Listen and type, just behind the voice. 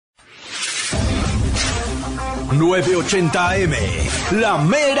980 AM, la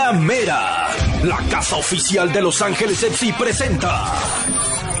mera mera. La casa oficial de Los Ángeles FC presenta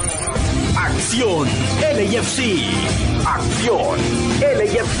Acción LAFC. Acción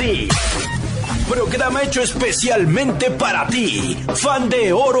LAFC. Programa hecho especialmente para ti, fan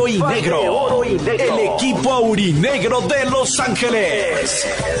de oro y negro. El equipo aurinegro de Los Ángeles.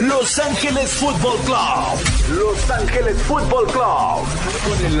 Los Ángeles Fútbol Club. Los Ángeles Fútbol Club.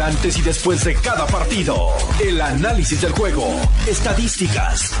 Con el antes y después de cada partido, el análisis del juego,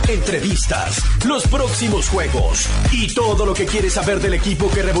 estadísticas, entrevistas, los próximos juegos y todo lo que quieres saber del equipo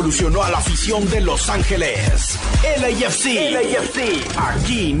que revolucionó a la afición de Los Ángeles. LAFC.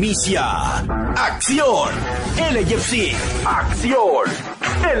 Aquí inicia Acción LAFC. Acción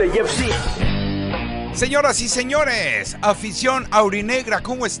LAFC. Señoras y señores, afición aurinegra,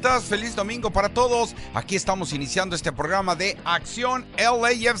 ¿cómo estás? Feliz domingo para todos. Aquí estamos iniciando este programa de Acción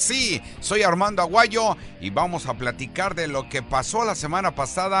LAFC. Soy Armando Aguayo y vamos a platicar de lo que pasó la semana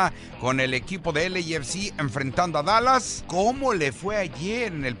pasada con el equipo de LAFC enfrentando a Dallas. ¿Cómo le fue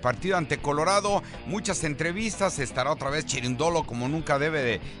ayer en el partido ante Colorado? Muchas entrevistas, estará otra vez Cherundolo como nunca debe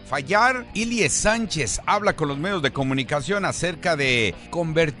de fallar. Ilie Sánchez habla con los medios de comunicación acerca de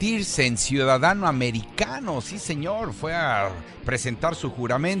convertirse en ciudadano americano. Sí, señor, fue a presentar su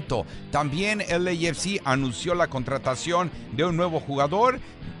juramento. También LAFC anunció la contratación de un nuevo jugador.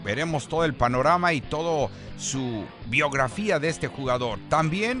 Veremos todo el panorama y toda su biografía de este jugador.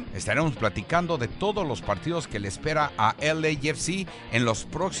 También estaremos platicando de todos los partidos que le espera a LAFC en los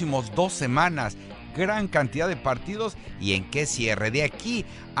próximos 2 semanas. Gran cantidad de partidos y en qué cierre. De aquí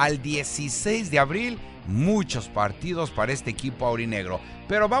al 16 de abril, muchos partidos para este equipo aurinegro.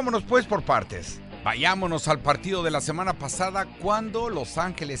 Pero vámonos pues por partes. Vayámonos al partido de la semana pasada cuando Los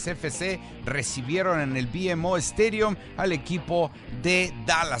Ángeles FC recibieron en el BMO Stadium al equipo de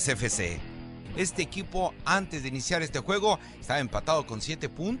Dallas FC. Este equipo, antes de iniciar este juego, estaba empatado con 7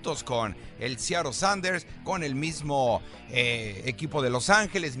 puntos con el Seattle Sounders, con el mismo equipo de Los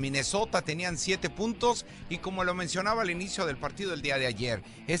Ángeles. Minnesota tenían 7 puntos y como lo mencionaba al inicio del partido el día de ayer,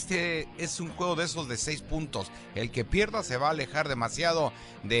 este es un juego de esos de 6 puntos. El que pierda se va a alejar demasiado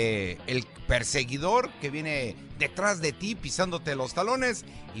del perseguidor que viene detrás de ti pisándote los talones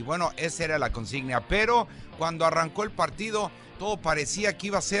y bueno, esa era la consigna. Pero cuando arrancó el partido, todo parecía que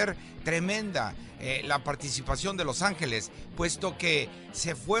iba a ser tremenda la participación de Los Ángeles, puesto que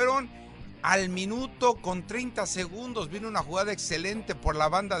se fueron al minuto con 30 segundos. Vino una jugada excelente por la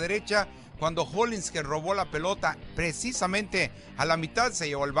banda derecha cuando Hollinshead robó la pelota precisamente a la mitad, se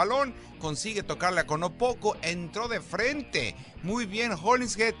llevó el balón, consigue tocarla con no poco, entró de frente. Muy bien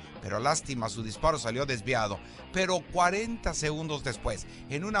Hollinshead, pero lástima, su disparo salió desviado. Pero 40 segundos después,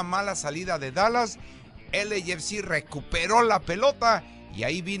 en una mala salida de Dallas, LAFC recuperó la pelota y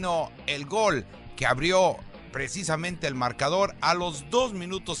ahí vino el gol que abrió precisamente el marcador a los 2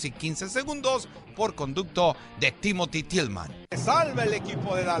 minutos y 15 segundos por conducto de Timothy Tillman. Salva el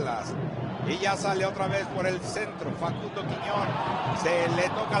equipo de Dallas y ya sale otra vez por el centro Facundo Quiñón, se le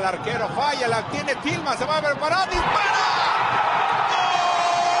toca al arquero, falla, la tiene Tillman, se va a preparar, dispara.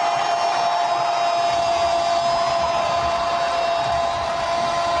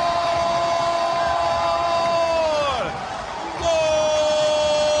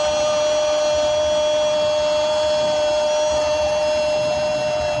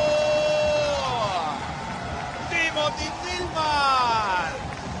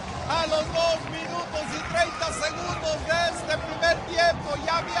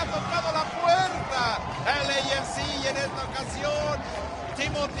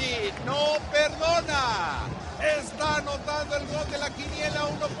 Timothy no perdona, está anotando el gol de la quiniela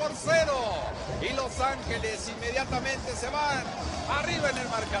 1-0 y Los Ángeles inmediatamente se van arriba en el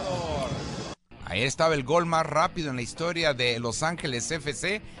marcador. Ahí estaba el gol más rápido en la historia de Los Ángeles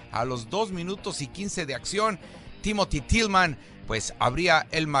FC. A los 2 minutos y 15 de acción, Timothy Tillman pues abría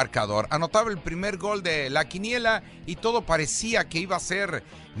el marcador, anotaba el primer gol de la quiniela y todo parecía que iba a ser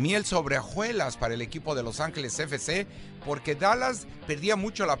miel sobre hojuelas para el equipo de Los Ángeles FC, porque Dallas perdía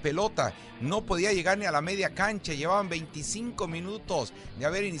mucho la pelota, no podía llegar ni a la media cancha, llevaban 25 minutos de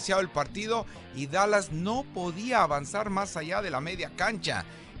haber iniciado el partido y Dallas no podía avanzar más allá de la media cancha,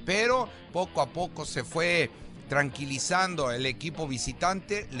 pero poco a poco se fue tranquilizando el equipo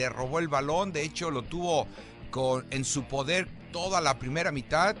visitante, le robó el balón, de hecho lo tuvo en su poder toda la primera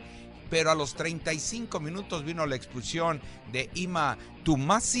mitad, pero a los 35 minutos vino la expulsión de Ima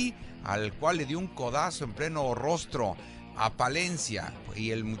Tumasi, al cual le dio un codazo en pleno rostro a Palencia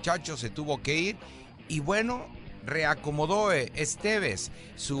y el muchacho se tuvo que ir y bueno, reacomodó Esteves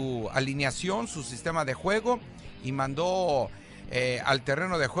su alineación, su sistema de juego y mandó al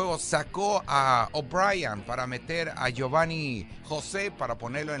terreno de juego, sacó a O'Brien para meter a Giovanni José para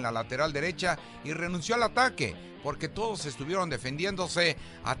ponerlo en la lateral derecha y renunció al ataque porque todos estuvieron defendiéndose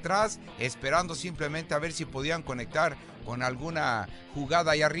atrás, esperando simplemente a ver si podían conectar con alguna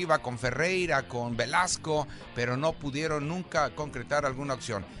jugada ahí arriba, con Ferreira, con Velasco, pero no pudieron nunca concretar alguna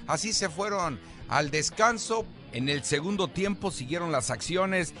opción. Así se fueron al descanso. En el segundo tiempo siguieron las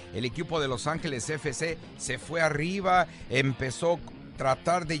acciones, el equipo de Los Ángeles FC se fue arriba, empezó a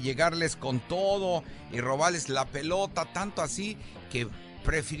tratar de llegarles con todo y robarles la pelota, tanto así que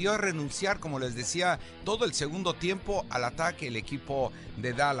prefirió renunciar, como les decía, todo el segundo tiempo al ataque el equipo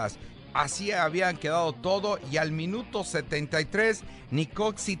de Dallas. Así habían quedado todo y al minuto 73,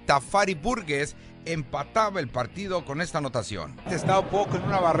 Nicoxi Tafari Burgues empataba el partido con esta anotación. Está un poco en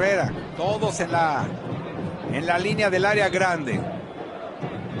una barrera, todos en la línea del área grande.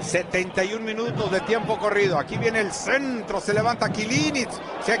 71 minutos de tiempo corrido. Aquí viene el centro, se levanta Kilinic,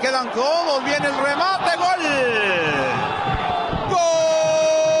 se quedan todos, viene el remate, gol.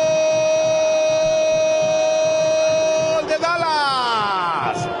 ¡Gol de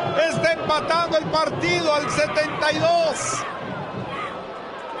Dallas! Está empatando el partido al 72.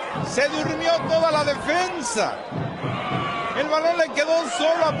 Se durmió toda la defensa. El balón le quedó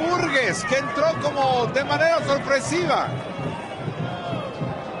solo a Burgues, que entró como de manera sorpresiva.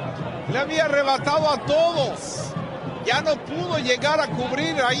 Le había arrebatado a todos. Ya no pudo llegar a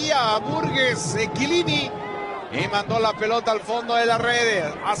cubrir ahí a Burgues, Chiellini, y mandó la pelota al fondo de la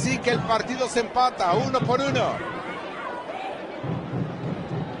red. Así que el partido se empata 1-1.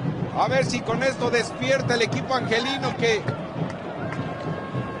 A ver si con esto despierta el equipo angelino, que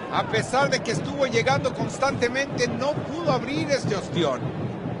a pesar de que estuvo llegando constantemente, no pudo abrir este ostión.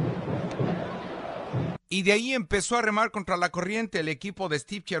 Y de ahí empezó a remar contra la corriente el equipo de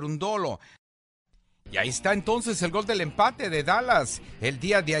Steve Cherundolo. Y ahí está entonces el gol del empate de Dallas el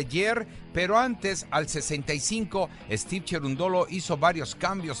día de ayer, pero antes, al 65, Steve Cherundolo hizo varios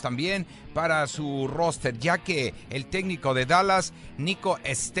cambios también para su roster, ya que el técnico de Dallas, Nico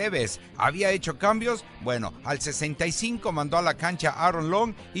Esteves, había hecho cambios. Bueno, al 65 mandó a la cancha a Aaron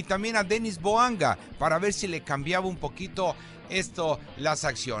Long y también a Denis Boanga para ver si le cambiaba un poquito las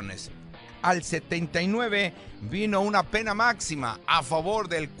acciones. Al 79 vino una pena máxima a favor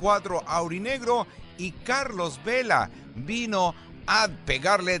del cuadro aurinegro y Carlos Vela vino a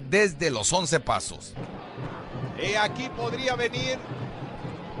pegarle desde los 11 pasos. Y aquí podría venir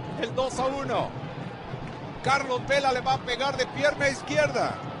el 2-1. Carlos Vela le va a pegar de pierna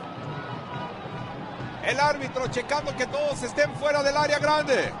izquierda. El árbitro checando que todos estén fuera del área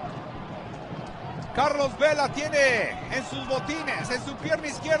grande. Carlos Vela tiene en sus botines, en su pierna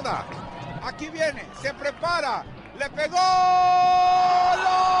izquierda. Aquí viene, se prepara, le pegó,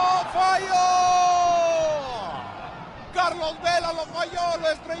 lo falló. Carlos Vela lo falló, lo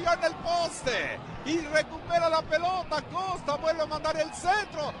estrelló en el poste y recupera la pelota. Costa vuelve a mandar el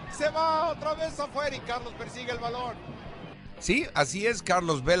centro, se va otra vez afuera y Carlos persigue el balón. Sí, así es,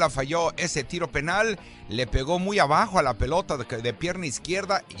 Carlos Vela falló ese tiro penal, le pegó muy abajo a la pelota de pierna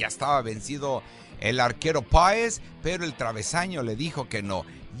izquierda y ya estaba vencido el arquero Páez, pero el travesaño le dijo que no.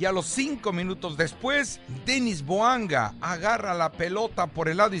 Y a los 5 minutos después, Denis Boanga agarra la pelota por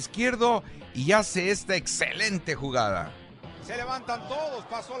el lado izquierdo y hace esta excelente jugada. Se levantan todos,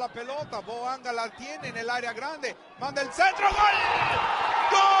 pasó la pelota, Boanga la tiene en el área grande, manda el centro, ¡gol!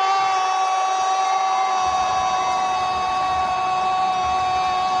 ¡Gol!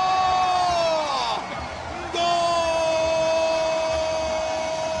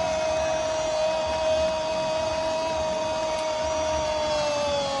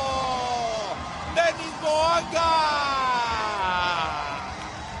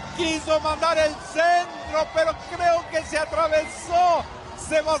 Quiso mandar el centro, pero creo que se atravesó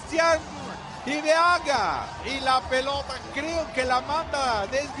Sebastián Ideaga y la pelota creo que la manda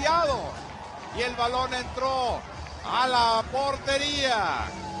desviado y el balón entró a la portería.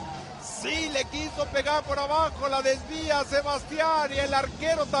 Sí, le quiso pegar por abajo, la desvía Sebastián y el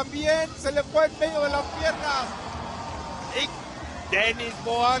arquero también se le fue en medio de las piernas. Y Denis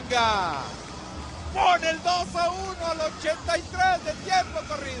Boanga pone el 2-1 al 83 de tiempo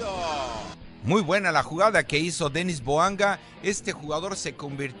corrido. Muy buena la jugada que hizo Denis Boanga. Este jugador se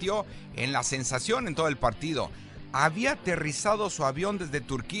convirtió en la sensación en todo el partido. Había aterrizado su avión desde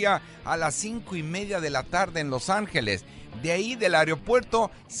Turquía a las 5:30 de la tarde en Los Ángeles. De ahí del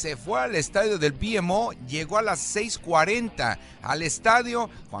aeropuerto se fue al estadio del BMO, llegó a las 6:40 al estadio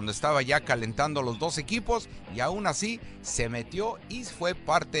cuando estaba ya calentando los dos equipos y aún así se metió y fue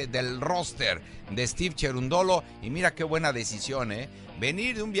parte del roster de Steve Cherundolo. Y mira qué buena decisión,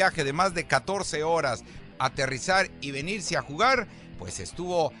 venir de un viaje de más de 14 horas aterrizar y venirse a jugar, pues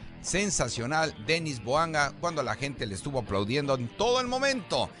estuvo sensacional Denis Bouanga cuando la gente le estuvo aplaudiendo en todo el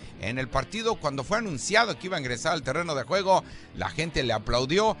momento. En el partido, cuando fue anunciado que iba a ingresar al terreno de juego, la gente le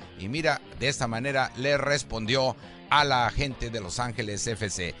aplaudió y mira, de esta manera le respondió a la gente de Los Ángeles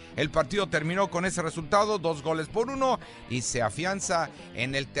FC. El partido terminó con ese resultado, 2-1, y se afianza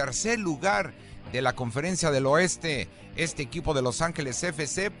en el tercer lugar de la Conferencia del Oeste este equipo de Los Ángeles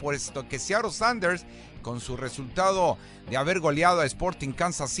FC, puesto que Seattle Sounders, con su resultado de haber goleado a Sporting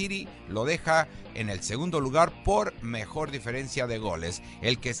Kansas City, lo deja en el segundo lugar por mejor diferencia de goles.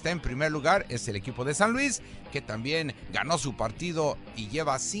 El que está en primer lugar es el equipo de San Luis, que también ganó su partido y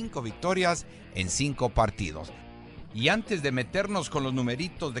lleva 5 victorias en 5 partidos. Y antes de meternos con los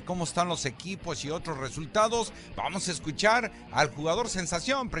numeritos de cómo están los equipos y otros resultados, vamos a escuchar al jugador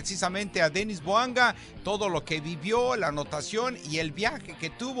sensación, precisamente a Denis Bouanga, todo lo que vivió, la anotación y el viaje que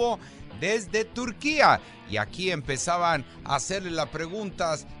tuvo desde Turquía. Y aquí empezaban a hacerle las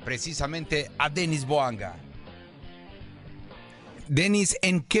preguntas precisamente a Denis Bouanga. Denis,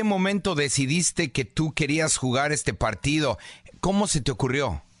 ¿en qué momento decidiste que tú querías jugar este partido? ¿Cómo se te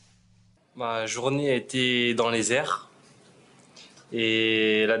ocurrió? Ma journée a été dans les airs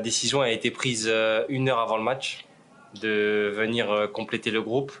et la décision a été prise 1 heure avant le match de venir compléter le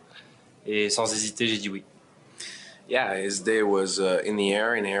groupe et sans hésiter j'ai dit oui. Yeah, his day was in the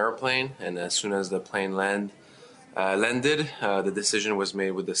air in an airplane, and as soon as the plane landed, the decision was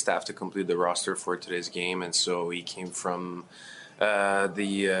made with the staff to complete the roster for today's game, and so he came from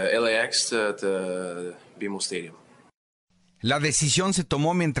the LAX to BMO Stadium. La decisión se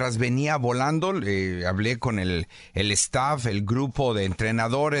tomó mientras venía volando. Hablé con el staff, el grupo de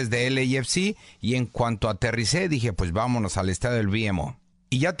entrenadores de LAFC, y en cuanto aterricé dije, pues vámonos al estadio del BMO.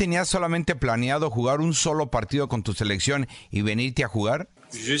 ¿Y ya tenías solamente planeado jugar un solo partido con tu selección y venirte a jugar?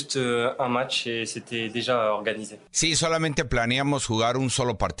 Juste un match et c'était déjà organisé. Sí, solamente planeamos jugar un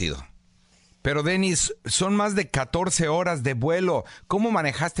solo partido. Pero Denis, son más de 14 horas de vuelo. ¿Cómo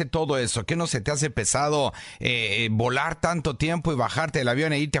manejaste todo eso? ¿Qué no se te hace pesado volar tanto tiempo y bajarte del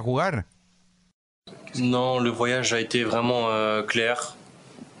avión e irte a jugar? Non, le voyage a été vraiment clair.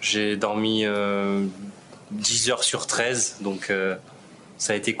 J'ai dormi 10 heures sur 13, donc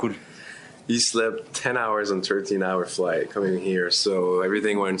ça a été cool. He slept 10 hours on 13-hour flight coming here, so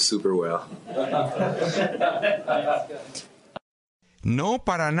everything went super well. No,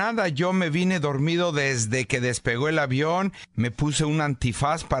 para nada. Yo me vine dormido desde que despegó el avión. Me puse un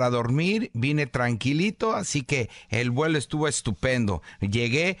antifaz para dormir. Vine tranquilito, así que el vuelo estuvo estupendo.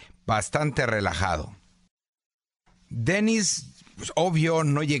 Llegué bastante relajado. Denis, pues, obvio,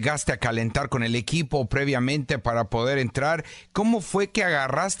 no llegaste a calentar con el equipo previamente para poder entrar. ¿Cómo fue que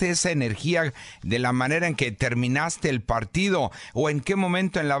agarraste esa energía de la manera en que terminaste el partido? ¿O en qué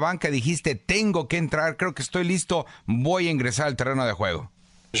momento en la banca dijiste, tengo que entrar, creo que estoy listo, voy a ingresar al terreno de juego?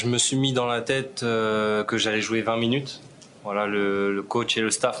 Je me suis mis dans la tête que j'allais jouer 20 minutes. Voilà, le coach et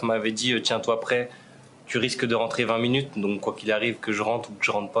le staff m'avaient dit tiens-toi prêt, tu risques de rentrer 20 minutes, donc quoi qu'il arrive, que je rentre ou que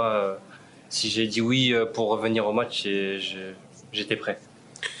je rentre pas, si j'ai dit oui pour revenir au match, j'étais prêt.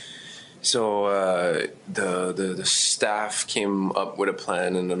 So the staff came up with a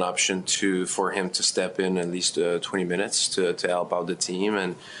plan and an option for him to step in at least 20 minutes to help out the team,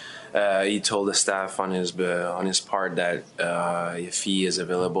 and he told the staff on his part that if he is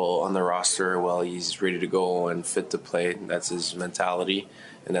available on the roster, well, he's ready to go and fit to play. That's his mentality,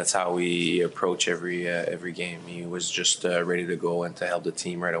 and that's how we approach every game. He was just ready to go and to help the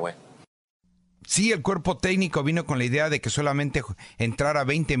team right away. Sí, el cuerpo técnico vino con la idea de que solamente entrara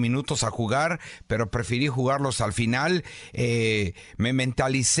 20 minutos a jugar, pero preferí jugarlos al final. Me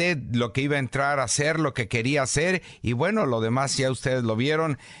mentalicé lo que iba a entrar a hacer, lo que quería hacer, y bueno, lo demás ya ustedes lo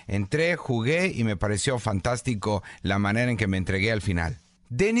vieron. Entré, jugué y me pareció fantástico la manera en que me entregué al final.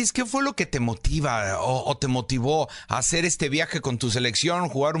 Denis, ¿qué fue lo que te motiva o te motivó a hacer este viaje con tu selección,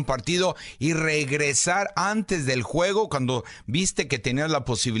 jugar un partido y regresar antes del juego cuando viste que tenías la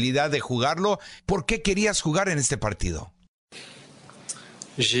posibilidad de jugarlo? ¿Por qué querías jugar en este partido?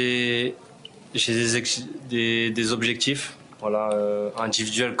 J'ai des objectifs, voilà,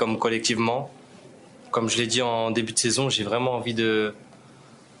 individuels comme collectivement. Comme je l'ai dit en début de saison, j'ai vraiment envie de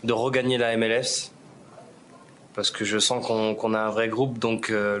regagner la MLS. Parce que je sens qu'on a un vrai groupe, donc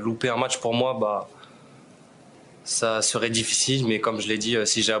louper un match pour moi, bah, ça serait difficile, mais comme je l'ai dit,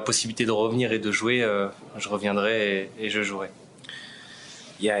 si j'ai la possibilité de revenir et de jouer, je reviendrai et je jouerai.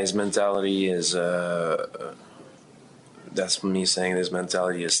 Yeah, his mentality is, that's me saying his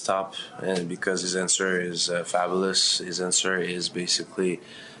mentality is top, and because his answer is fabulous, his answer is basically,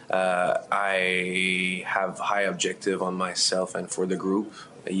 I have high objective on myself and for the group.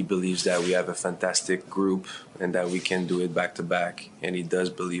 he believes that we have a fantastic group and that we can do it back to back. And he does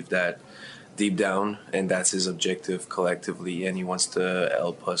believe that deep down, and that's his objective collectively, and he wants to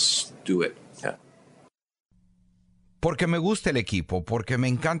help us do it. Yeah. Porque me gusta el equipo, porque me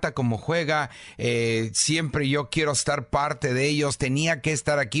encanta cómo juega, siempre yo quiero estar parte de ellos, tenía que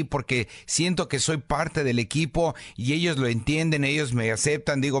estar aquí porque siento que soy parte del equipo y ellos lo entienden, ellos me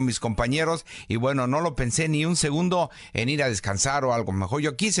aceptan, digo mis compañeros, y bueno, no lo pensé ni un segundo en ir a descansar o algo mejor,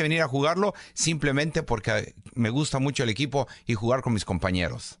 yo quise venir a jugarlo simplemente porque me gusta mucho el equipo y jugar con mis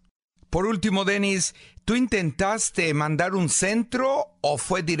compañeros. Por último, Denis, ¿tú intentaste mandar un centro o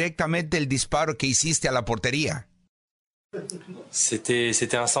fue directamente el disparo que hiciste a la portería?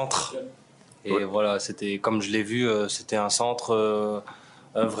 C'était un centre. Et voilà, c'était comme je l'ai vu, c'était un centre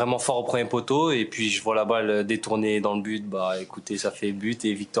vraiment fort au premier poteau. Et puis je vois la balle détournée dans le but. Bah écoutez, ça fait but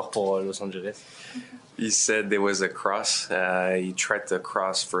et victoire pour Los Angeles. He said there was a cross. He tried to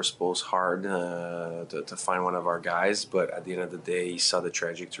cross first post hard to find one of our guys, but at the end of the day, he saw the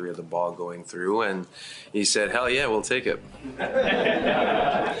trajectory of the ball going through, and he said, "Hell yeah, we'll take it."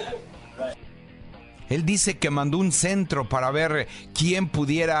 Él dice que mandó un centro para ver quién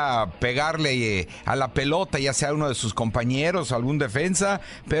pudiera pegarle a la pelota, ya sea uno de sus compañeros o algún defensa,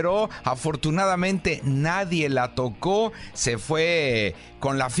 pero afortunadamente nadie la tocó, se fue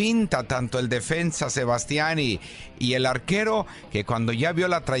con la finta tanto el defensa Sebastián y el arquero, que cuando ya vio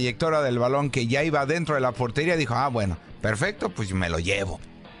la trayectoria del balón que ya iba dentro de la portería, dijo, bueno, perfecto, pues me lo llevo.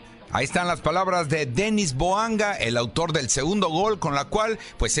 Ahí están las palabras de Denis Boanga, el autor del segundo gol, con la cual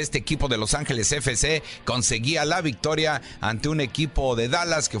pues este equipo de Los Ángeles FC conseguía la victoria ante un equipo de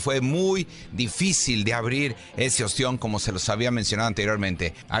Dallas que fue muy difícil de abrir ese ostión, como se los había mencionado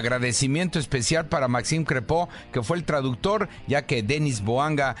anteriormente. Agradecimiento especial para Maxime Crépeau, que fue el traductor, ya que Denis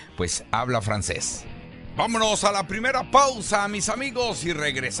Boanga pues habla francés. Vámonos a la primera pausa, mis amigos, y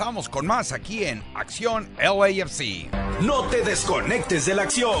regresamos con más aquí en Acción LAFC. No te desconectes de la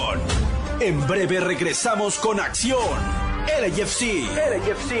acción. En breve regresamos con Acción LAFC.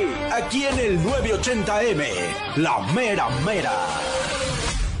 Aquí en el 980M. La mera mera.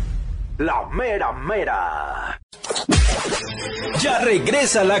 La mera mera. Ya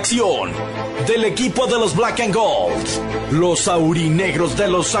regresa la acción del equipo de los Black and Gold, los aurinegros de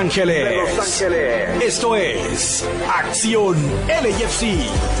Los Ángeles. Esto es Acción LAFC.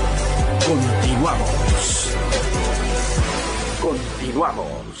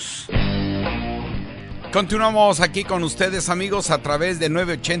 Continuamos aquí con ustedes, amigos, a través de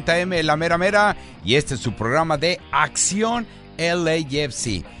 980M La Mera Mera, y este es su programa de Acción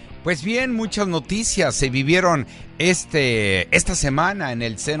LAFC. Pues bien, muchas noticias se vivieron esta semana en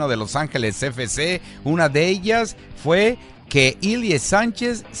el seno de Los Ángeles FC. Una de ellas fue que Ilie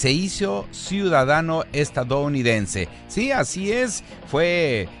Sánchez se hizo ciudadano estadounidense. Sí, así es,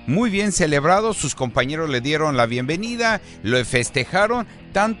 fue muy bien celebrado, sus compañeros le dieron la bienvenida, lo festejaron,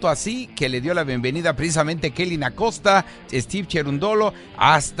 tanto así que le dio la bienvenida precisamente Kelly Acosta, Steve Cherundolo,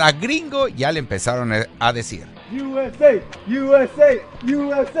 hasta gringo ya le empezaron a decir. USA, USA,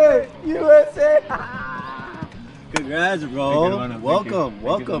 USA, USA. Congrats, bro.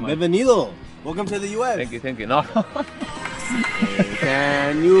 Welcome. Bienvenido. Welcome to the US. Thank you. No.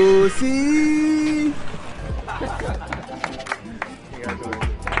 Can you see?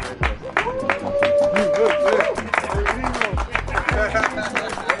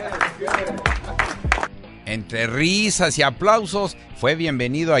 Entre risas y aplausos, fue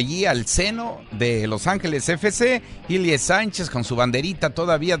bienvenido allí al seno de Los Ángeles FC, Ilie Sánchez con su banderita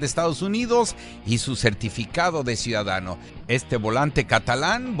todavía de Estados Unidos y su certificado de ciudadano. Este volante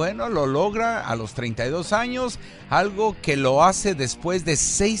catalán, bueno, lo logra a los 32 años, algo que lo hace después de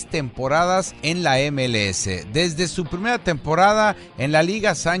 6 temporadas en la MLS. Desde su primera temporada en la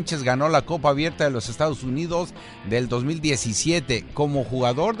Liga, Sánchez ganó la Copa Abierta de los Estados Unidos del 2017 como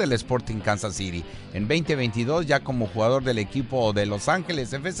jugador del Sporting Kansas City. En 2022, ya como jugador del equipo de Los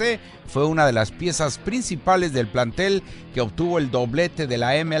Ángeles FC, fue una de las piezas principales del plantel que obtuvo el doblete de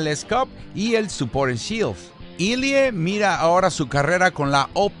la MLS Cup y el Supporter Shield. Ilie mira ahora su carrera con la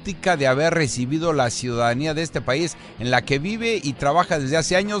óptica de haber recibido la ciudadanía de este país en la que vive y trabaja desde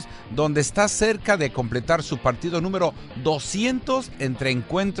hace años, donde está cerca de completar su partido número 200 entre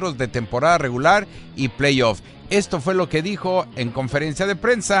encuentros de temporada regular y playoff. Esto fue lo que dijo en conferencia de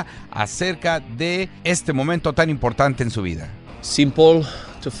prensa acerca de este momento tan importante en su vida. Simple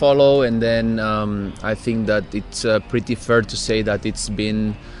to follow, and then I think that it's pretty fair to say that it's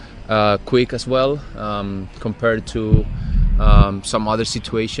been quick as well compared to some other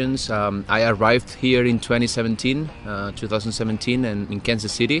situations. I arrived here in 2017 and in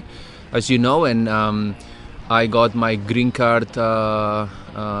Kansas City, as you know, and I got my green card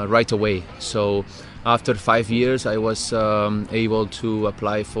right away. So after 5 years, I was able to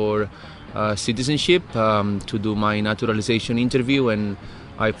apply for citizenship to do my naturalization interview, and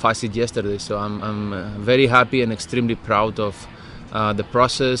I passed it yesterday. So I'm very happy and extremely proud of the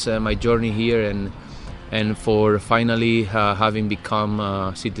process, my journey here, and for finally having become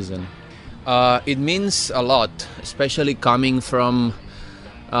a citizen. It means a lot, especially coming from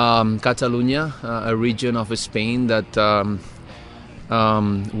Catalonia, a region of Spain that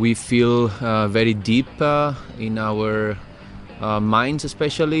we feel very deep in our minds,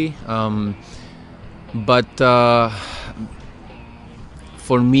 especially. But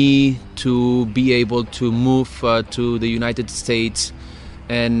for me to be able to move to the United States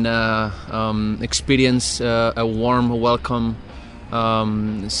and experience a warm welcome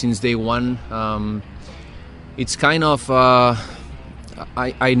since day one, it's kind of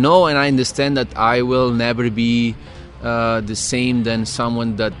I know and I understand that I will never be the same than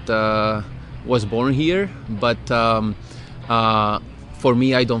someone that was born here, but for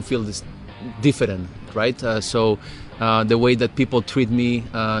me, I don't feel this different, right? So the way that people treat me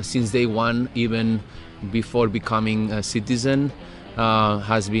since day one, even before becoming a citizen,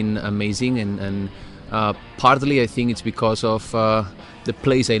 has been amazing, and partly I think it's because of the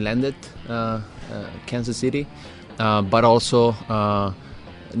place I landed, Kansas City, but also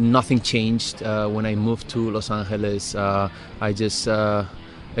nothing changed when I moved to Los Angeles. I just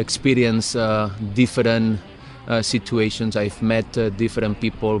experienced different situations. I've met different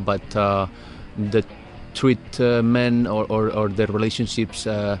people, but the treatment or the relationships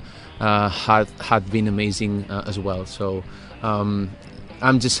had been amazing as well. So I'm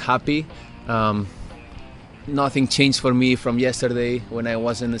just happy. Nothing changed for me from yesterday when I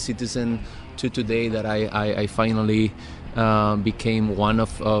wasn't a citizen to today that I finally became one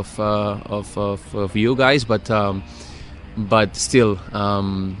of you guys. But still,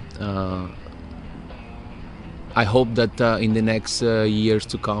 I hope that in the next years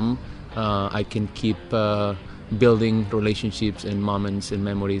to come, I can keep building relationships and moments and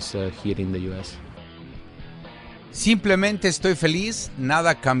memories here in the U.S. Simplemente estoy feliz,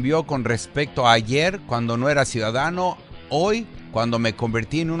 nada cambió con respecto a ayer cuando no era ciudadano, hoy cuando me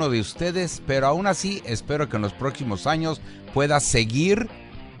convertí en uno de ustedes, pero aún así espero que en los próximos años pueda seguir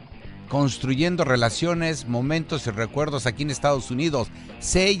construyendo relaciones, momentos y recuerdos aquí en Estados Unidos.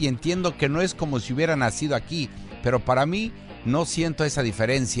 Sé y entiendo que no es como si hubiera nacido aquí, pero para mí no siento esa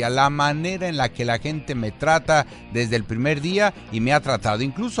diferencia. La manera en la que la gente me trata desde el primer día y me ha tratado,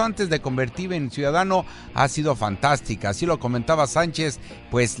 incluso antes de convertirme en ciudadano, ha sido fantástica. Así lo comentaba Sánchez,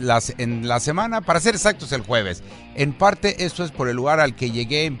 pues en la semana, para ser exactos, el jueves. En parte esto es por el lugar al que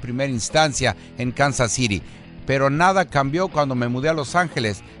llegué en primera instancia, en Kansas City. Pero nada cambió cuando me mudé a Los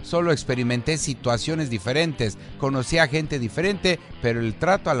Ángeles. Solo experimenté situaciones diferentes, conocí a gente diferente, pero el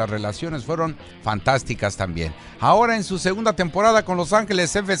trato a las relaciones fueron fantásticas también. Ahora en su segunda temporada con Los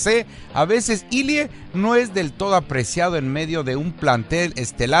Ángeles FC, a veces Ilie no es del todo apreciado en medio de un plantel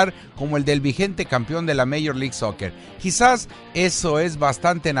estelar como el del vigente campeón de la Major League Soccer. Quizás eso es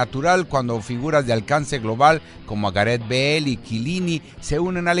bastante natural cuando figuras de alcance global como Gareth Bale y Chiellini se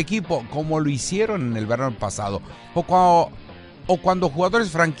unen al equipo, como lo hicieron en el verano pasado, o cuando jugadores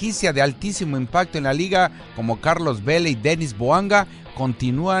franquicia de altísimo impacto en la liga como Carlos Vela y Denis Boanga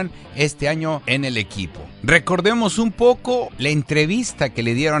continúan este año en el equipo. Recordemos un poco la entrevista que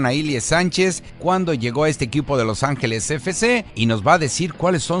le dieron a Ilie Sánchez cuando llegó a este equipo de Los Ángeles FC y nos va a decir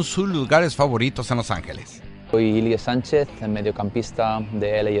cuáles son sus lugares favoritos en Los Ángeles. Soy Ilie Sánchez, mediocampista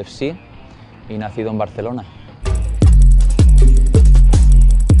de LAFC y nacido en Barcelona.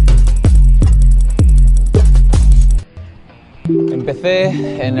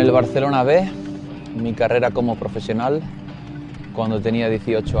 Empecé en el Barcelona B, mi carrera como profesional, cuando tenía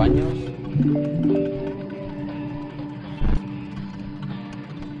 18 años.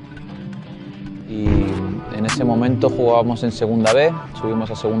 Y en ese momento jugábamos en Segunda B,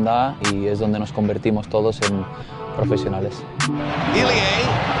 subimos a Segunda A y es donde nos convertimos todos en profesionales. Ilie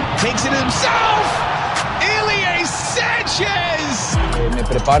takes it himself. Ilie Sánchez. Me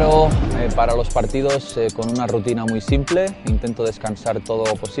preparo para los partidos con una rutina muy simple. Intento descansar todo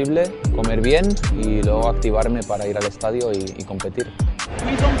lo posible, comer bien y luego activarme para ir al estadio y competir.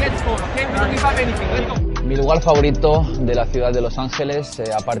 Mi lugar favorito de la ciudad de Los Ángeles,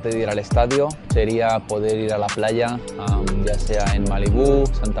 aparte de ir al estadio, sería poder ir a la playa, ya sea en Malibú,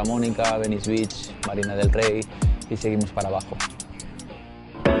 Santa Mónica, Venice Beach, Marina del Rey y seguimos para abajo.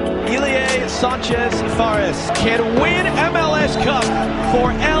 Ilie Sánchez Fares can win MLS Cup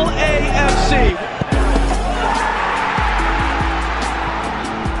for LAFC.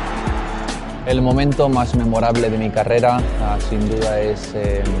 El momento más memorable de mi carrera, sin duda, es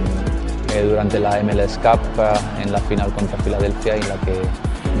durante la MLS Cup, en la final contra Filadelfia, en la que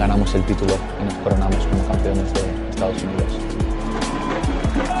ganamos el título y nos coronamos como campeones de Estados Unidos.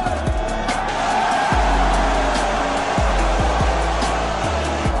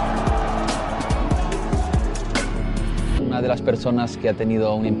 Una de las personas que ha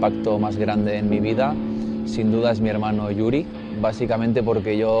tenido un impacto más grande en mi vida, sin duda, es mi hermano Yuri, básicamente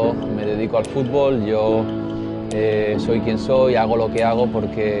porque yo me dedico al fútbol, yo soy quien soy, hago lo que hago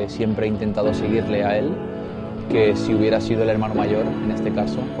porque siempre he intentado seguirle a él, que si hubiera sido el hermano mayor en este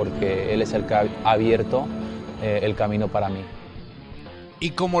caso, porque él es el que ha abierto el camino para mí.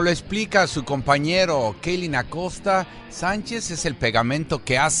 Y como lo explica su compañero Kaylin Acosta, Sánchez es el pegamento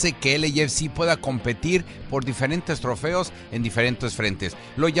que hace que LAFC pueda competir por diferentes trofeos en diferentes frentes.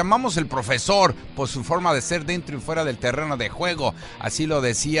 Lo llamamos el profesor por su forma de ser dentro y fuera del terreno de juego. Así lo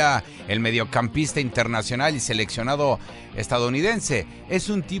decía el mediocampista internacional y seleccionado estadounidense. Es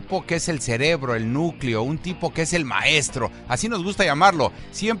un tipo que es el cerebro, el núcleo, un tipo que es el maestro. Así nos gusta llamarlo.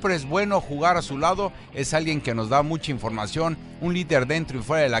 Siempre es bueno jugar a su lado. Es alguien que nos da mucha información, un líder dentro y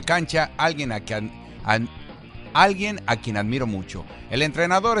fuera de la cancha, alguien a quien admiro mucho. El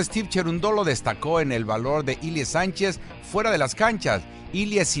entrenador Steve Cherundolo destacó en el valor de Ilie Sánchez fuera de las canchas.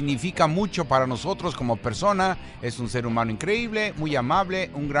 Ilie significa mucho para nosotros como persona, es un ser humano increíble, muy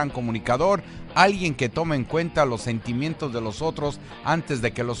amable, un gran comunicador, alguien que toma en cuenta los sentimientos de los otros antes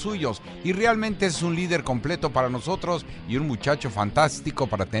de que los suyos, y realmente es un líder completo para nosotros y un muchacho fantástico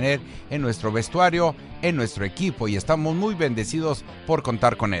para tener en nuestro vestuario, en nuestro equipo, y estamos muy bendecidos por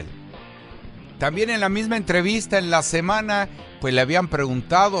contar con él. También en la misma entrevista en la semana, pues le habían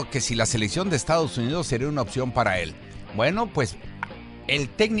preguntado que si la selección de Estados Unidos sería una opción para él. Bueno, pues el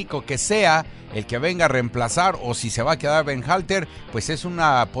técnico que sea, el que venga a reemplazar o si se va a quedar Berhalter, pues es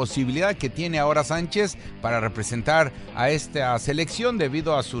una posibilidad que tiene ahora Sánchez para representar a esta selección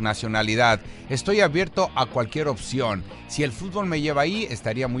debido a su nacionalidad. Estoy abierto a cualquier opción. Si el fútbol me lleva ahí,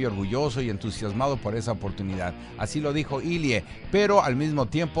 estaría muy orgulloso y entusiasmado por esa oportunidad. Así lo dijo Ilie, pero al mismo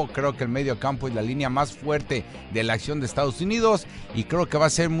tiempo creo que el medio campo es la línea más fuerte de la acción de Estados Unidos y creo que va a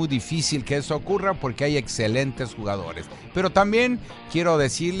ser muy difícil que eso ocurra porque hay excelentes jugadores. Pero también quiero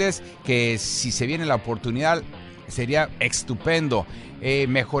decirles que si se viene la oportunidad, sería estupendo.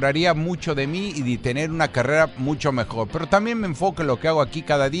 Mejoraría mucho de mí y de tener una carrera mucho mejor. Pero también me enfoco en lo que hago aquí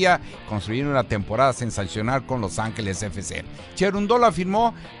cada día, construir una temporada sensacional con Los Ángeles FC. Cherundolo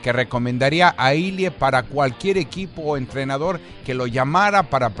afirmó que recomendaría a Ilie para cualquier equipo o entrenador que lo llamara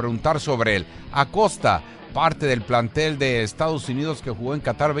para preguntar sobre él. Acosta, parte del plantel de Estados Unidos que jugó en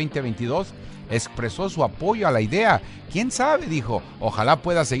Qatar 2022, expresó su apoyo a la idea. ¿Quién sabe?, dijo. Ojalá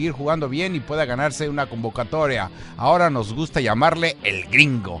pueda seguir jugando bien y pueda ganarse una convocatoria. Ahora nos gusta llamarle el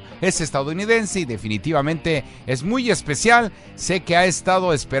gringo. Es estadounidense y definitivamente es muy especial. Sé que ha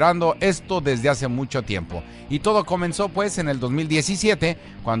estado esperando esto desde hace mucho tiempo. Y todo comenzó pues en el 2017,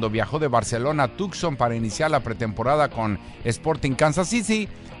 cuando viajó de Barcelona a Tucson para iniciar la pretemporada con Sporting Kansas City,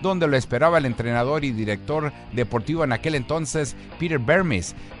 donde lo esperaba el entrenador y director deportivo en aquel entonces, Peter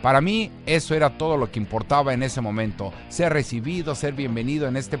Vermes. Para mí, eso era todo lo que importaba en ese momento. Ser recibido, ser bienvenido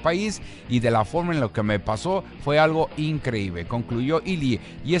en este país, y de la forma en lo que me pasó fue algo increíble, concluyó Ilie,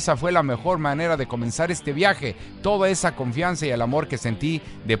 y esa fue la mejor manera de comenzar este viaje. Toda esa confianza y el amor que sentí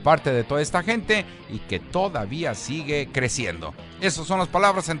de parte de toda esta gente y que todavía sigue creciendo. Esas son las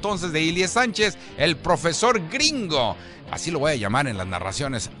palabras entonces de Ilie Sánchez, el profesor gringo. Así lo voy a llamar en las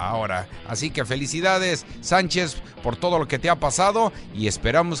narraciones ahora. Así que felicidades, Sánchez, por todo lo que te ha pasado y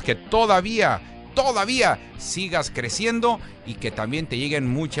esperamos que todavía sigas creciendo y que también te lleguen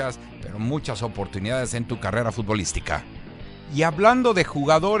muchas oportunidades en tu carrera futbolística. Y hablando de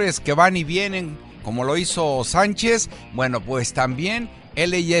jugadores que van y vienen, como lo hizo Sánchez, bueno, pues también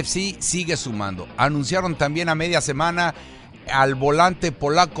LAFC sigue sumando. Anunciaron también a media semana al volante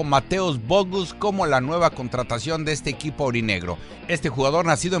polaco Mateusz Bogusz como la nueva contratación de este equipo aurinegro. Este jugador,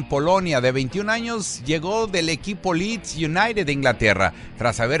 nacido en Polonia, de 21 años, llegó del equipo Leeds United de Inglaterra,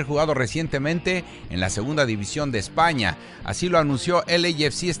 tras haber jugado recientemente en la segunda división de España. Así lo anunció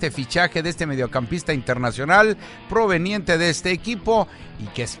LAFC, este fichaje de este mediocampista internacional proveniente de este equipo y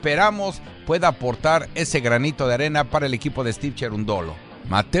que esperamos pueda aportar ese granito de arena para el equipo de Steve Cherundolo.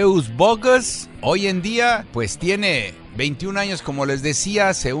 Mateusz Bogusz hoy en día pues tiene 21 años, como les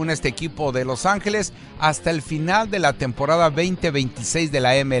decía, se une a este equipo de Los Ángeles hasta el final de la temporada 2026 de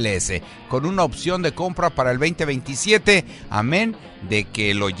la MLS, con una opción de compra para el 2027, amén de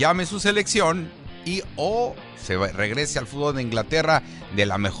que lo llame su selección y o se regrese al fútbol de Inglaterra de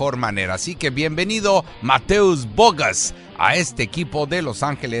la mejor manera. Así que bienvenido Mateusz Bogusz a este equipo de Los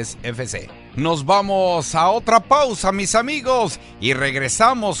Ángeles FC. Nos vamos a otra pausa, mis amigos, y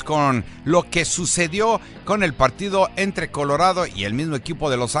regresamos con lo que sucedió con el partido entre Colorado y el mismo equipo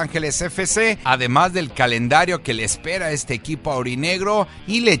de Los Ángeles FC, además del calendario que le espera a este equipo aurinegro,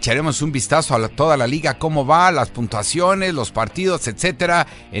 y le echaremos un vistazo a toda la liga, cómo va, las puntuaciones, los partidos, etcétera,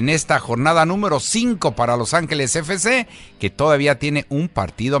 en esta jornada número 5 para Los Ángeles FC, que todavía tiene un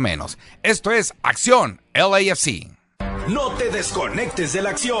partido menos. Esto es Acción LAFC. No te desconectes de la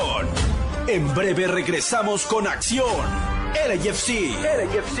acción. En breve regresamos con Acción LAFC.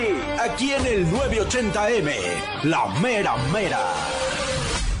 Aquí en el 980M. La mera mera.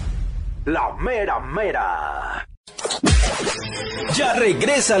 La mera mera. Ya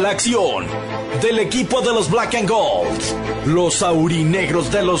regresa la acción del equipo de los Black and Gold, los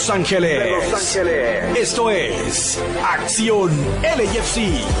aurinegros de Los Ángeles. Esto es Acción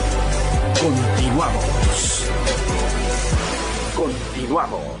LAFC. Continuamos.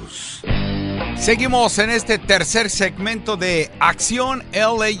 Seguimos en este tercer segmento de Acción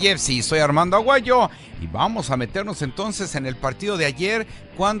LAFC. Soy Armando Aguayo y vamos a meternos entonces en el partido de ayer,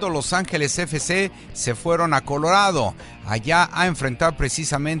 cuando Los Ángeles FC se fueron a Colorado, allá a enfrentar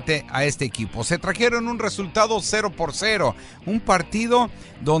precisamente a este equipo. Se trajeron un resultado 0-0, un partido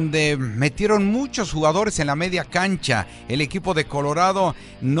donde metieron muchos jugadores en la media cancha. El equipo de Colorado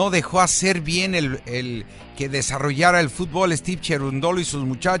no dejó hacer bien el que desarrollara el fútbol Steve Cherundolo y sus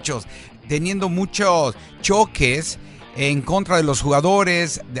muchachos, teniendo muchos choques en contra de los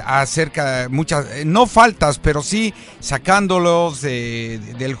jugadores, no faltas, pero sí sacándolos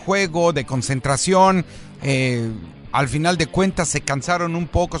del juego, de concentración. Al final de cuentas se cansaron un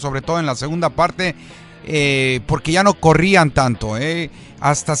poco, sobre todo en la segunda parte, porque ya no corrían tanto.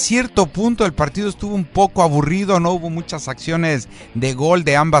 Hasta cierto punto el partido estuvo un poco aburrido, no hubo muchas acciones de gol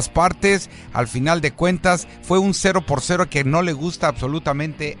de ambas partes. Al final de cuentas fue un 0-0 que no le gusta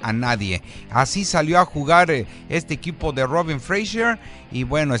absolutamente a nadie. Así salió a jugar este equipo de Robin Fraser, y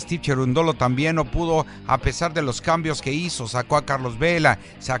bueno, Steve Cherundolo también no pudo, a pesar de los cambios que hizo. Sacó a Carlos Vela,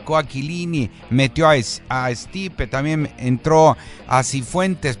 sacó a Chiellini, metió a Stipe, también entró a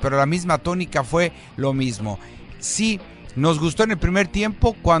Cifuentes, pero la misma tónica fue lo mismo. Sí, nos gustó en el primer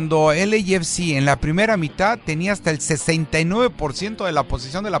tiempo cuando LAFC en la primera mitad tenía hasta el 69% de la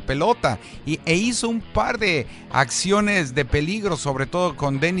posesión de la pelota e hizo un par de acciones de peligro, sobre todo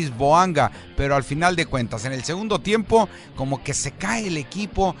con Denis Boanga, pero al final de cuentas en el segundo tiempo como que se cae el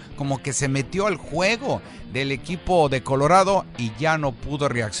equipo, como que se metió al juego del equipo de Colorado y ya no pudo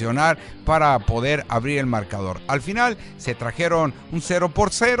reaccionar para poder abrir el marcador. Al final se trajeron un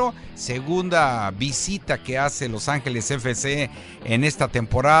 0-0, segunda visita que hace Los Ángeles FC en esta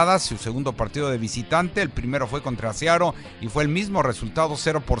temporada, su segundo partido de visitante. El primero fue contra Seattle y fue el mismo resultado,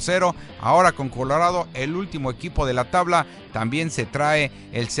 0-0. Ahora con Colorado, el último equipo de la tabla, también se trae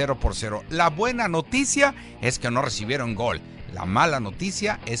el 0-0. La buena noticia es que no recibieron gol. La mala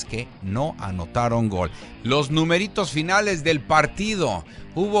noticia es que no anotaron gol. Los numeritos finales del partido: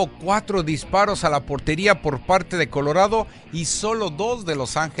 hubo 4 disparos a la portería por parte de Colorado y solo 2 de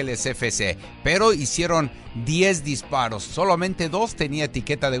Los Ángeles FC, pero hicieron 10 disparos, solamente 2 tenía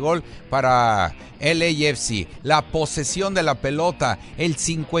etiqueta de gol para LAFC. La posesión de la pelota, el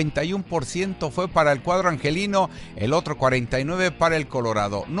 51% fue para el cuadro angelino, el otro 49% para el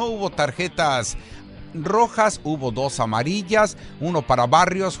Colorado. No hubo tarjetas rojas, hubo 2 amarillas, uno para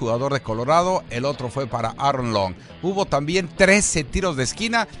Barrios, jugador de Colorado, el otro fue para Aaron Long. Hubo también 13 tiros de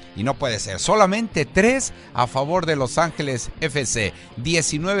esquina y no puede ser, solamente 3 a favor de Los Ángeles FC,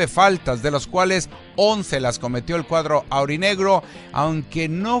 19 faltas, de los cuales 11 las cometió el cuadro aurinegro, aunque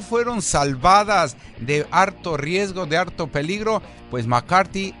no fueron salvadas de harto riesgo, de harto peligro, pues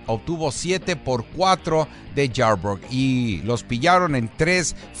McCarthy obtuvo 7 por 4 de Yarbrough y los pillaron en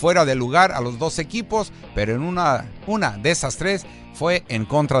 3 fuera de lugar a los 2 equipos, pero en una de esas 3 fue en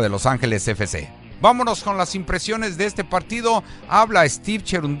contra de Los Ángeles FC. Vámonos con las impresiones de este partido. Habla Steve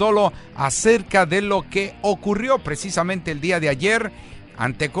Cherundolo acerca de lo que ocurrió precisamente el día de ayer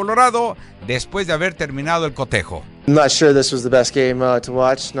ante Colorado después de haber terminado el cotejo. I'm not sure this was the best game to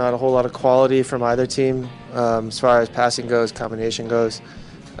watch. Not a whole lot of quality from either team as far as passing goes, combination goes.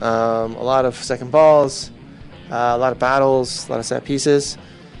 A lot of second balls, a lot of battles, a lot of set pieces.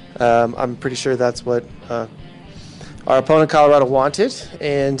 I'm pretty sure that's what our opponent Colorado wanted,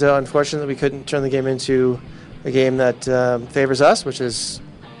 and unfortunately we couldn't turn the game into a game that favors us, which is,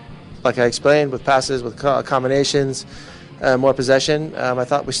 like I explained, with passes, with combinations, more possession. I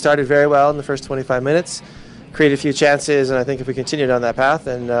thought we started very well in the first 25 minutes, created a few chances, and I think if we continue down that path,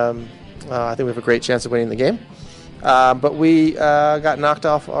 then I think we have a great chance of winning the game. But we got knocked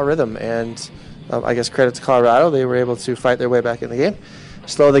off our rhythm, and I guess credit to Colorado, they were able to fight their way back in the game.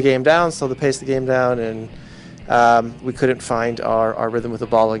 slow the game down, slow the pace of the game down, and we couldn't find our rhythm with the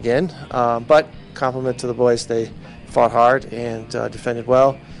ball again. But compliment to the boys, they fought hard and defended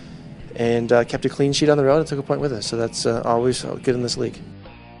well, and kept a clean sheet on the road and took a point with us. So that's always good in this league.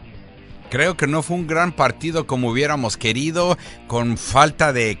 Creo que no fue un gran partido como hubiéramos querido, con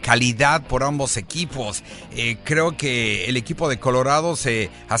falta de calidad por ambos equipos. Creo que el equipo de Colorado se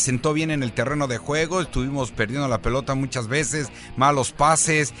asentó bien en el terreno de juego, estuvimos perdiendo la pelota muchas veces, malos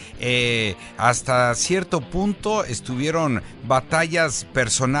pases, hasta cierto punto estuvieron batallas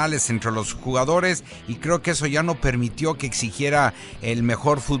personales entre los jugadores y creo que eso ya no permitió que exigiera el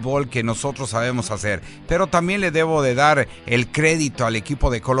mejor fútbol que nosotros sabemos hacer. Pero también le debo de dar el crédito al equipo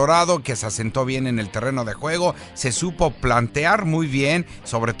de Colorado, que se asentó bien en el terreno de juego, se supo plantear muy bien,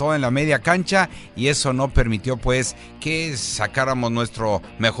 sobre todo en la media cancha, y eso no permitió pues que sacáramos nuestro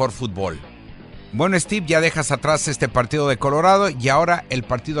mejor fútbol. Bueno, Steve, ya dejas atrás este partido de Colorado y ahora el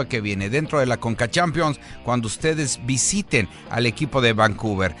partido que viene dentro de la Conca Champions, cuando ustedes visiten al equipo de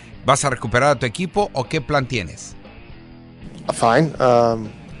Vancouver. ¿Vas a recuperar a tu equipo o qué plan tienes? Fine.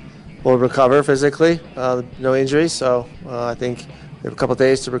 We'll recover physically, no injuries, so I think we have a couple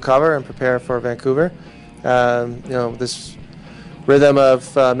days to recover and prepare for Vancouver. This rhythm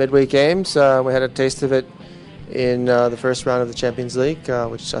of midweek games, we had a taste of it in the first round of the Champions League,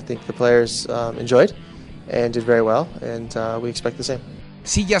 which I think the players enjoyed and did very well, and we expect the same.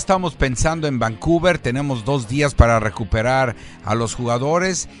 Sí, ya estamos pensando en Vancouver, tenemos 2 días para recuperar a los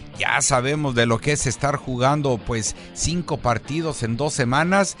jugadores, ya sabemos de lo que es estar jugando pues 5 partidos en 2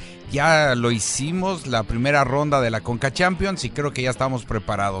 semanas, ya lo hicimos la primera ronda de la Conca Champions y creo que ya estamos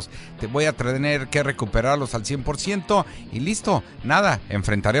preparados. Te voy a tener que recuperarlos al 100% y listo, nada,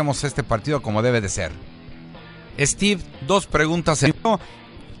 enfrentaremos este partido como debe de ser. Steve, 2 preguntas en uno.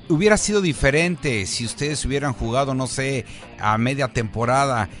 Hubiera sido diferente si ustedes hubieran jugado, no sé, a media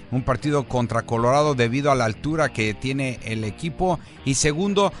temporada, un partido contra Colorado debido a la altura que tiene el equipo. Y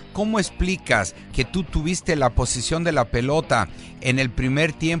segundo, ¿cómo explicas que tú tuviste la posición de la pelota en el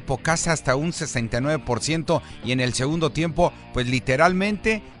primer tiempo casi hasta un 69% y en el segundo tiempo, pues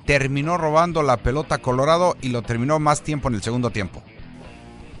literalmente terminó robando la pelota Colorado y lo terminó más tiempo en el segundo tiempo?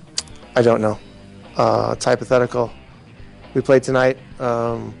 I don't know. It's hypothetical. We played tonight.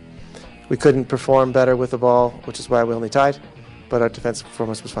 We couldn't perform better with the ball, which is why we only tied, but our defensive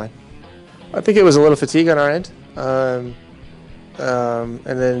performance was fine. I think it was a little fatigue on our end, and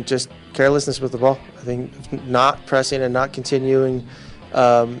then just carelessness with the ball. I think not pressing and not continuing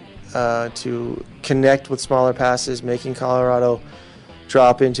to connect with smaller passes, making Colorado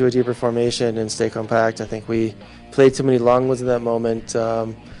drop into a deeper formation and stay compact. I think we played too many long ones in that moment.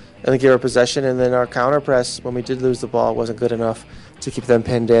 I think our possession and then our counter press when we did lose the ball wasn't good enough to keep them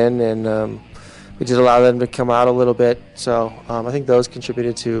pinned in, and we did allow them to come out a little bit. So I think those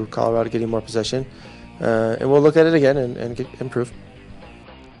contributed to Colorado getting more possession, and we'll look at it again and improve.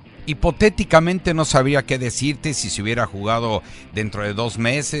 Hipotéticamente no sabría qué decirte si se hubiera jugado dentro de 2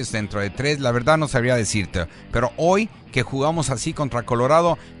 meses, dentro de 3, la verdad no sabría decirte, pero hoy que jugamos así contra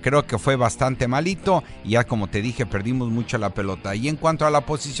Colorado, creo que fue bastante malito y ya como te dije, perdimos mucho la pelota. Y en cuanto a la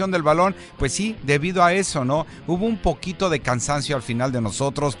posición del balón, pues sí, debido a eso, ¿no? Hubo un poquito de cansancio al final de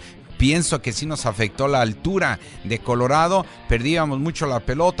nosotros. Pienso que sí nos afectó la altura de Colorado, perdíamos mucho la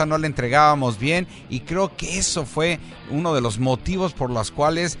pelota, no la entregábamos bien y creo que eso fue uno de los motivos por los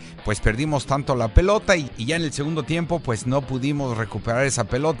cuales pues perdimos tanto la pelota y ya en el segundo tiempo pues no pudimos recuperar esa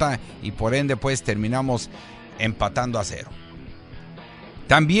pelota y por ende pues terminamos empatando a 0.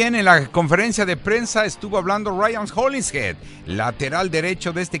 También en la conferencia de prensa estuvo hablando Ryan Hollingshead, lateral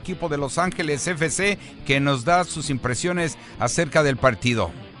derecho de este equipo de Los Ángeles FC, que nos da sus impresiones acerca del partido.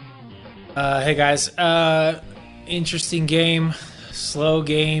 Hey guys, interesting game, slow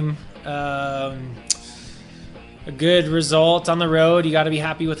game, a good result on the road. You got to be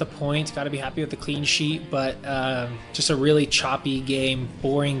happy with the points, got to be happy with the clean sheet, but just a really choppy game,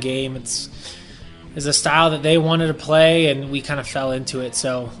 boring game. It's a style that they wanted to play and we kind of fell into it.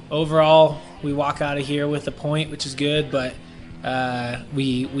 So overall, we walk out of here with a point, which is good, but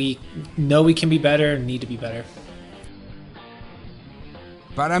we know we can be better and need to be better.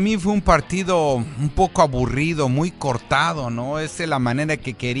 Para mí fue un partido un poco aburrido, muy cortado, ¿no? Esa es la manera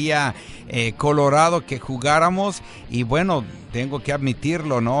que quería Colorado que jugáramos y bueno, tengo que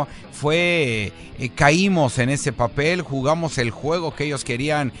admitirlo, ¿no? Caímos en ese papel, jugamos el juego que ellos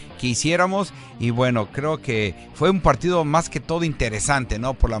querían que hiciéramos y bueno, creo que fue un partido más que todo interesante,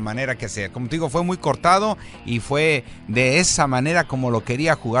 ¿no? Por la manera que sea. Como te digo, fue muy cortado y fue de esa manera como lo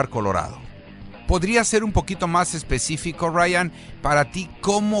quería jugar Colorado. ¿Podría ser un poquito más específico, Ryan, para ti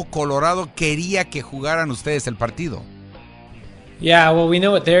cómo Colorado quería que jugaran ustedes el partido? Yeah, well, we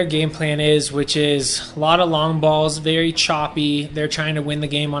know what their game plan is, which is a lot of long balls, very choppy. They're trying to win the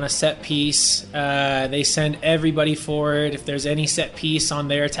game on a set piece. They send everybody forward. If there's any set piece on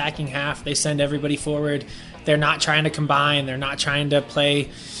their attacking half, they send everybody forward. They're not trying to combine. They're not trying to play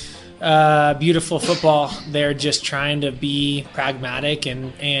beautiful football. They're just trying to be pragmatic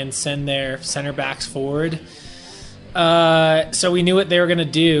and send their center backs forward. So we knew what they were going to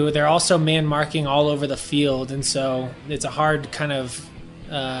do. They're also man marking all over the field, and so it's a hard kind of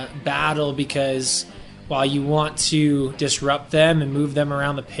battle, because while you want to disrupt them and move them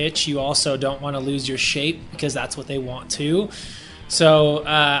around the pitch, you also don't want to lose your shape, because that's what they want to. So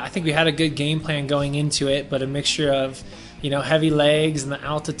I think we had a good game plan going into it, but a mixture of, heavy legs and the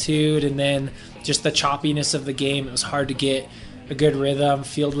altitude, and then just the choppiness of the game. It was hard to get a good rhythm.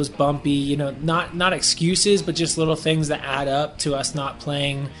 Field was bumpy, not excuses, but just little things that add up to us not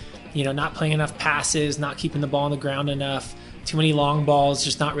playing enough passes, not keeping the ball on the ground enough, too many long balls,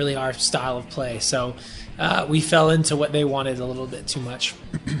 just not really our style of play. So we fell into what they wanted a little bit too much.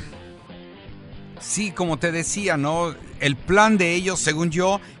 Sí, como te decía, ¿no? El plan de ellos, según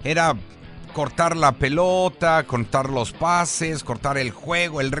yo, era cortar la pelota, cortar los pases, cortar el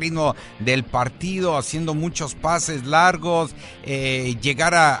juego, el ritmo del partido, haciendo muchos pases largos,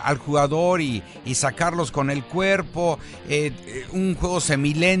 llegar al jugador y sacarlos con el cuerpo, un juego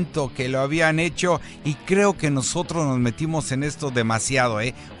semilento que lo habían hecho, y creo que nosotros nos metimos en esto demasiado,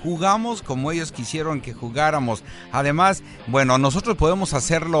 jugamos como ellos quisieron que jugáramos. Además, bueno, nosotros podemos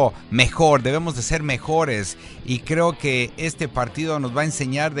hacerlo mejor, debemos de ser mejores, y creo que este partido nos va a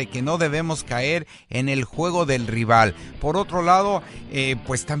enseñar de que no debemos caer en el juego del rival. Por otro lado,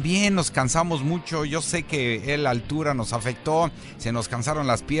 pues también nos cansamos mucho. Yo sé que la altura nos afectó, se nos cansaron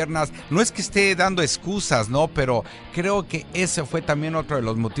las piernas. No es que esté dando excusas, ¿no? Pero creo que ese fue también otro de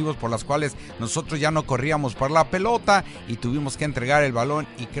los motivos por los cuales nosotros ya no corríamos por la pelota y tuvimos que entregar el balón,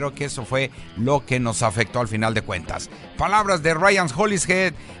 y creo que eso fue lo que nos afectó al final de cuentas. Palabras de Ryan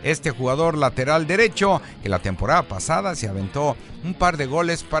Hollingshead, este jugador lateral derecho que la temporada pasada se aventó un par de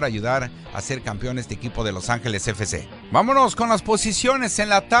goles para ayudar a ser campeón este equipo de Los Ángeles FC. Vámonos con las posiciones en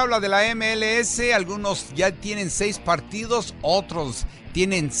la tabla de la MLS. Algunos ya tienen 6 partidos, otros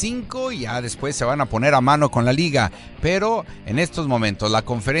tienen 5 y ya después se van a poner a mano con la liga. Pero en estos momentos la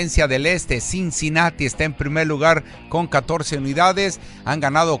Conferencia del Este, Cincinnati está en primer lugar con 14 unidades. Han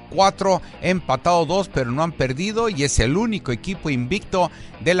ganado 4, empatado 2, pero no han perdido, y es el único equipo invicto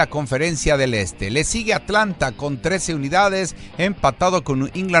de la Conferencia del Este. Le sigue Atlanta con 13 unidades, empatado con New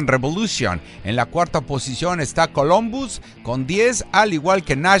England Revolution. En la cuarta posición está Columbus con 10, al igual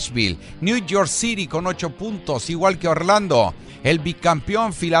que Nashville. New York City con 8 puntos, igual que Orlando. El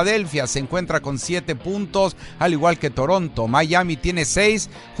bicampeón Filadelfia se encuentra con 7 puntos, al igual que Toronto. Miami tiene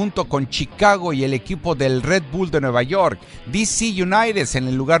 6, junto con Chicago y el equipo del Red Bull de Nueva York. DC United en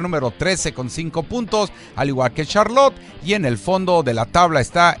el lugar número 13 con 5 puntos, al igual que Charlotte. Y en el fondo de la tabla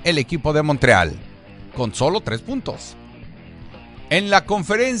está el equipo de Montreal, con solo 3 puntos. En la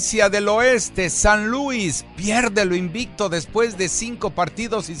Conferencia del Oeste, San Luis pierde lo invicto después de 5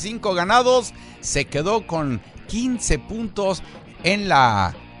 partidos y 5 ganados. Se quedó con 15 puntos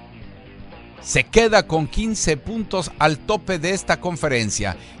se queda con 15 puntos al tope de esta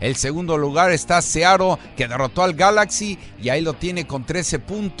conferencia. El segundo lugar está Seattle, que derrotó al Galaxy, y ahí lo tiene con 13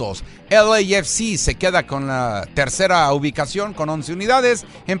 puntos. LAFC se queda con la tercera ubicación con 11 unidades,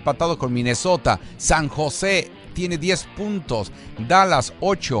 empatado con Minnesota. San José tiene 10 puntos, Dallas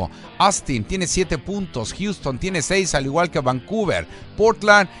 8, Austin tiene 7 puntos, Houston tiene 6, al igual que Vancouver.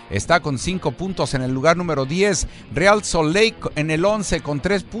 Portland está con 5 puntos en el lugar número 10, Real Salt Lake en el 11 con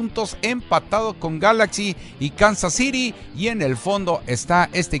 3 puntos, empatado con Galaxy y Kansas City. Y en el fondo está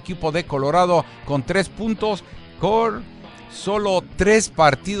este equipo de Colorado con 3 puntos, con solo 3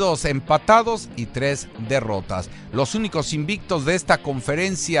 partidos empatados y 3 derrotas. Los únicos invictos de esta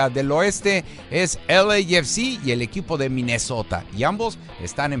Conferencia del Oeste es LAFC y el equipo de Minnesota, y ambos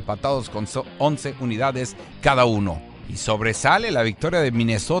están empatados con 11 unidades cada uno. Y sobresale la victoria de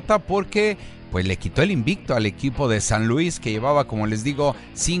Minnesota porque pues le quitó el invicto al equipo de San Luis, que llevaba, como les digo,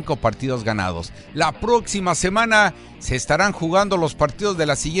 5 partidos ganados. La próxima semana se estarán jugando los partidos de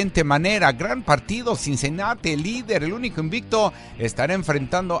la siguiente manera. Gran partido, Cincinnati, el líder, el único invicto, estará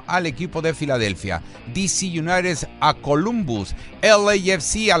enfrentando al equipo de Filadelfia. DC United a Columbus.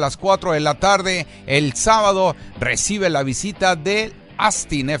 LAFC a las 4 de la tarde. El sábado recibe la visita del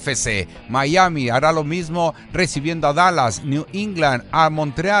Austin FC. Miami hará lo mismo recibiendo a Dallas. New England a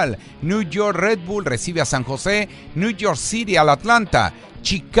Montreal. New York Red Bull recibe a San José. New York City al Atlanta.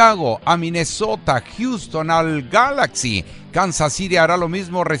 Chicago a Minnesota. Houston al Galaxy. Kansas City hará lo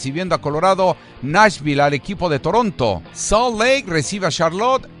mismo recibiendo a Colorado. Nashville al equipo de Toronto. Salt Lake recibe a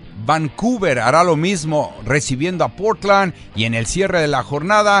Charlotte. Vancouver hará lo mismo recibiendo a Portland. Y en el cierre de la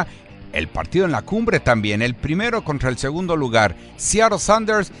jornada, el partido en la cumbre también, el primero contra el segundo lugar. Seattle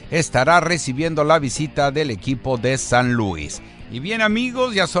Sounders estará recibiendo la visita del equipo de San Luis. Y bien,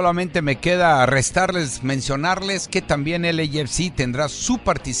 amigos, ya solamente me queda mencionarles que también el LAFC tendrá su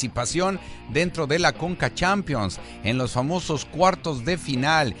participación dentro de la Conca Champions en los famosos cuartos de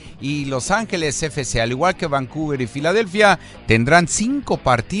final. Y Los Ángeles FC, al igual que Vancouver y Filadelfia, tendrán 5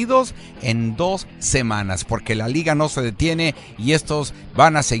 partidos en 2 semanas, porque la liga no se detiene y estos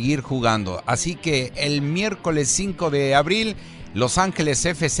van a seguir jugando. Así que el miércoles 5 de abril, Los Ángeles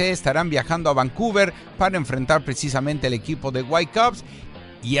FC estarán viajando a Vancouver para enfrentar precisamente al equipo de Whitecaps,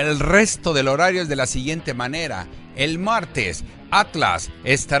 y el resto del horario es de la siguiente manera. El martes, Atlas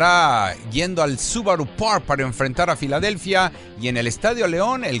estará yendo al Subaru Park para enfrentar a Filadelfia, y en el Estadio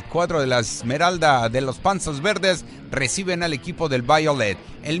León, el cuadro de la Esmeralda de los Panzas Verdes reciben al equipo del Violet.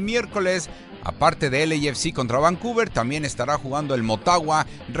 El miércoles, aparte de LAFC contra Vancouver, también estará jugando el Motagua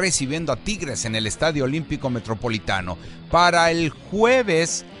recibiendo a Tigres en el Estadio Olímpico Metropolitano. Para el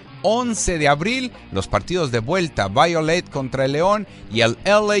jueves 11 de abril, los partidos de vuelta, Violet contra el León, y el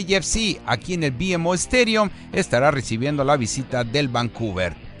LAFC aquí en el BMO Stadium estará recibiendo la visita del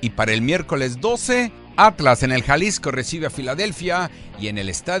Vancouver. Y para el miércoles 12, Atlas en el Jalisco recibe a Filadelfia, y en el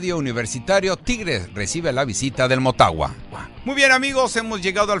Estadio Universitario Tigres recibe la visita del Motagua. Muy bien, amigos, hemos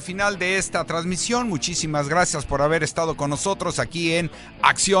llegado al final de esta transmisión. Muchísimas gracias por haber estado con nosotros aquí en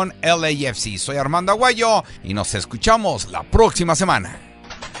Acción LAFC. Soy Armando Aguayo y nos escuchamos la próxima semana.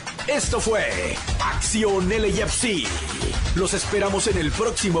 Esto fue Acción LAFC. Los esperamos en el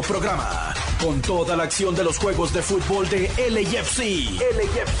próximo programa con toda la acción de los juegos de fútbol de LAFC.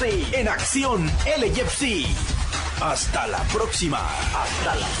 En Acción LAFC. Hasta la próxima.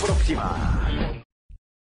 Hasta la próxima.